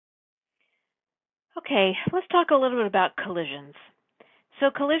Okay, let's talk a little bit about collisions. So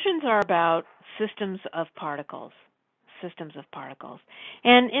collisions are about systems of particles. Systems of particles.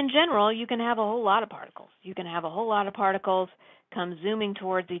 And in general, you can have a whole lot of particles. You can have a whole lot of particles come zooming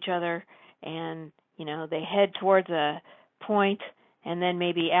towards each other and, they head towards a point and then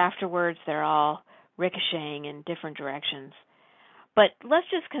maybe afterwards they're all ricocheting in different directions. But let's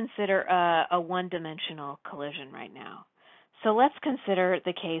just consider a one-dimensional collision right now. So let's consider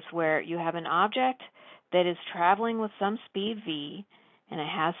the case where you have an object that is traveling with some speed v, and it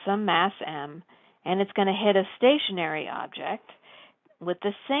has some mass m, and it's going to hit a stationary object with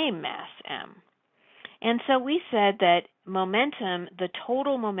the same mass m. And so we said that momentum, the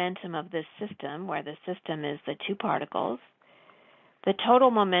total momentum of this system, where the system is the two particles, the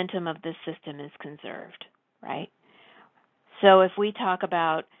total momentum of this system is conserved, right? So if we talk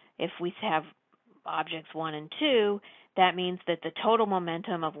about if we have objects 1 and 2, that means that the total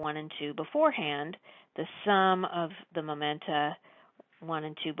momentum of 1 and 2 beforehand, the sum of the momenta 1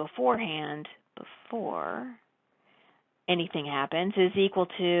 and 2 beforehand, before anything happens, is equal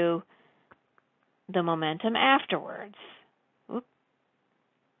to the momentum afterwards. Oops.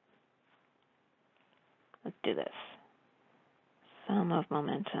 Let's do this. Sum of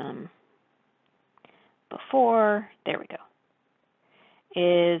momentum before, there we go,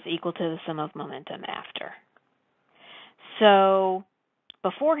 is equal to the sum of momentum after. So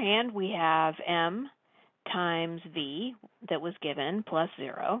beforehand we have m times v that was given plus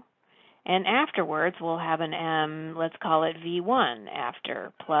 0. And afterwards we'll have an m, let's call it v1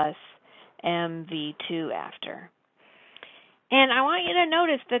 after, plus mv2 after. And I want you to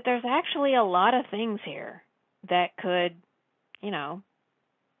notice that there's actually a lot of things here that could,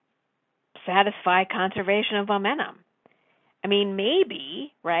 satisfy conservation of momentum. I mean,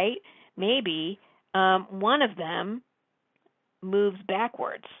 maybe, right? Maybe one of them moves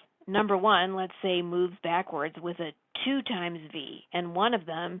backwards. Number one, let's say, moves backwards with a 2 times v, and one of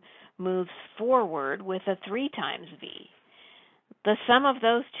them moves forward with a 3 times v. The sum of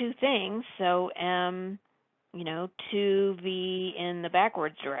those two things, so m, 2v in the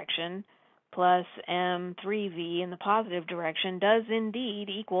backwards direction plus m3v in the positive direction does indeed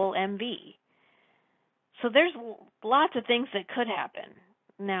equal mv. So there's lots of things that could happen.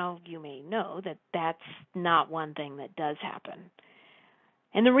 Now, you may know that that's not one thing that does happen.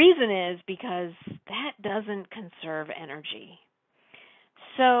 And the reason is because that doesn't conserve energy.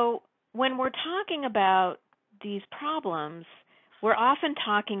 So when we're talking about these problems, we're often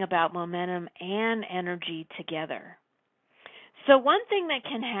talking about momentum and energy together. So one thing that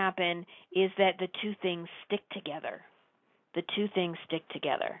can happen is that the two things stick together. The two things stick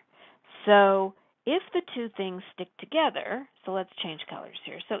together. So if the two things stick together, so let's change colors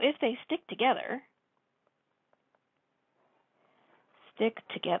here. So if they stick together,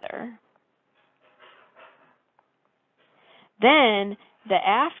 then the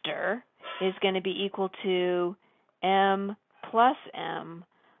after is going to be equal to m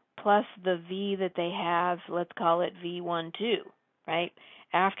plus the v that they have, let's call it v12, right?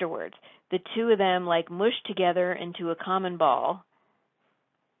 Afterwards, the two of them like mush together into a common ball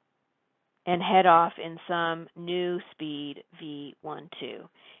and head off in some new speed v12.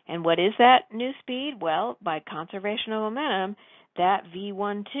 And what is that new speed? Well, by conservation of momentum, that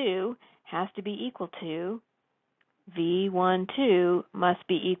v12 has to be equal to, v12 must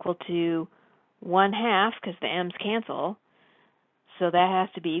be equal to 1/2, because the m's cancel, so that has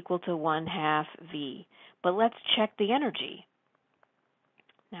to be equal to 1/2 v. But let's check the energy.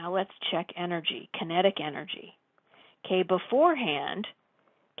 Now let's check energy, kinetic energy. K before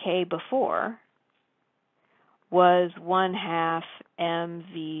was 1/2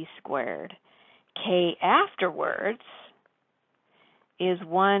 mv squared. K afterwards is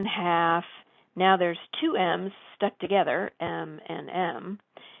 1/2, now there's two m's stuck together, m and m,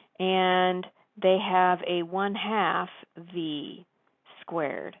 and they have a 1/2 v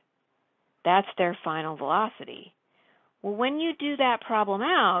squared. That's their final velocity. Well, when you do that problem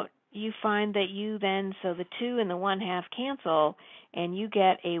out, you find that so the 2 and the 1/2 cancel, and you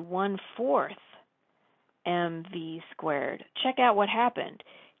get a 1/4 mv squared. Check out what happened.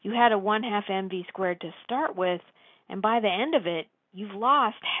 You had a 1/2 mv squared to start with, and by the end of it, you've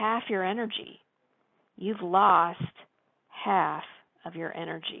lost half your energy. You've lost half of your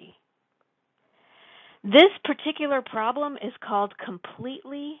energy. This particular problem is called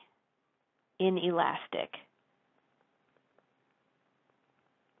completely inelastic.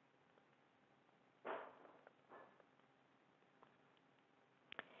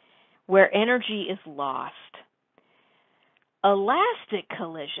 Where energy is lost. Elastic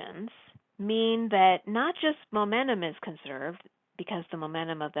collisions mean that not just momentum is conserved, because the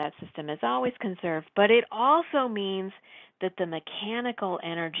momentum of that system is always conserved, but it also means that the mechanical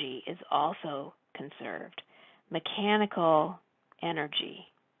energy is also conserved. Mechanical energy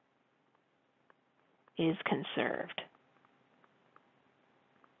is conserved.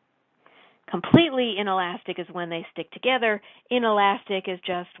 Completely inelastic is when they stick together. Inelastic is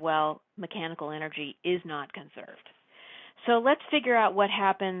just, well, mechanical energy is not conserved. So let's figure out what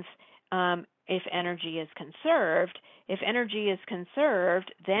happens if energy is conserved. If energy is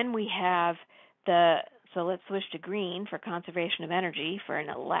conserved, then we have so let's switch to green for conservation of energy for an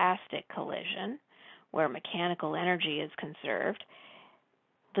elastic collision where mechanical energy is conserved.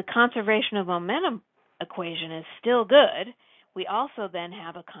 The conservation of momentum equation is still good. We also then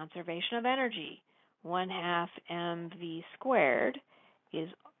have a conservation of energy. 1/2 mv squared is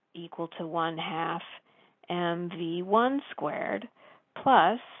equal to 1/2 mv1 squared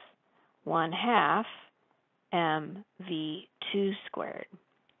plus 1/2 mv2 squared.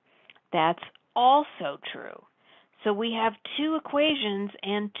 That's also true. So we have two equations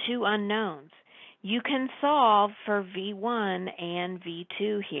and two unknowns. You can solve for V1 and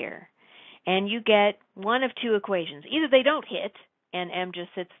V2 here, and you get one of two equations. Either they don't hit and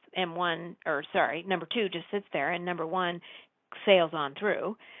number 2 just sits there and number 1 sails on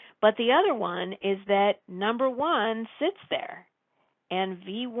through, but the other one is that number 1 sits there and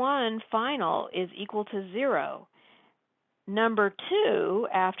V1 final is equal to 0. Number 2,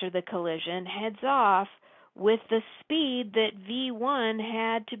 after the collision, heads off with the speed that V1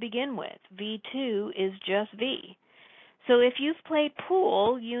 had to begin with. V2 is just V. So if you've played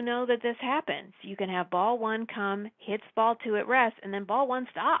pool, you know that this happens. You can have ball 1 come, hits ball 2 at rest, and then ball 1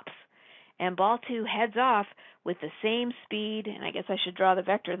 stops. And ball 2 heads off with the same speed, and I guess I should draw the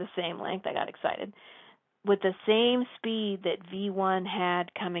vector the same length, I got excited, with the same speed that V1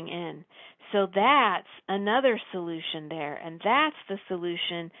 had coming in. So that's another solution there, and that's the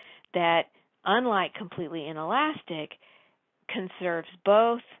solution that, unlike completely inelastic, conserves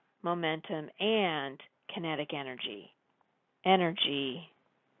both momentum and kinetic energy. Energy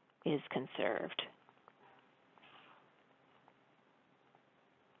is conserved.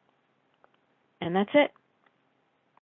 And that's it.